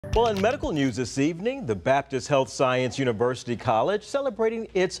Well, in medical news this evening, the Baptist Health Science University College celebrating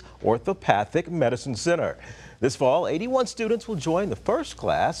its Orthopathic Medicine Center. This fall, 81 students will join the first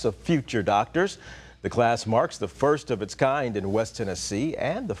class of future doctors. The class marks the first of its kind in West Tennessee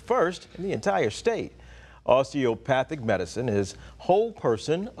and the first in the entire state. Osteopathic medicine is whole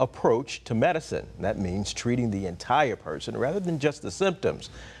person approach to medicine. That means treating the entire person rather than just the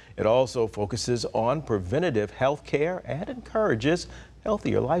symptoms. It also focuses on preventative health care and encourages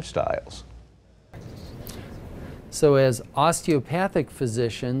healthier lifestyles. So as osteopathic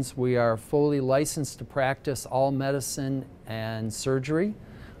physicians, we are fully licensed to practice all medicine and surgery.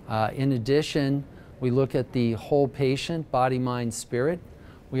 In addition, we look at the whole patient, body, mind, spirit.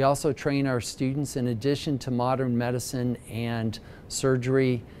 We also train our students, in addition to modern medicine and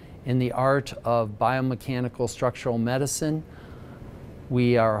surgery, in the art of biomechanical structural medicine.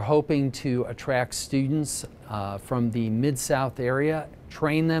 We are hoping to attract students from the Mid-South area,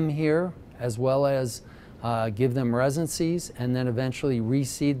 train them here, as well as give them residencies, and then eventually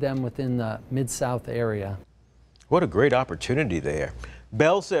reseed them within the Mid-South area. What a great opportunity there.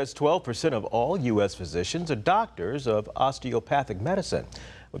 Bell says 12% of all U.S. physicians are doctors of osteopathic medicine.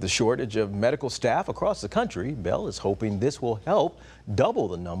 With a shortage of medical staff across the country, Bell is hoping this will help double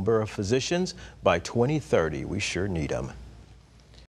the number of physicians by 2030. We sure need them.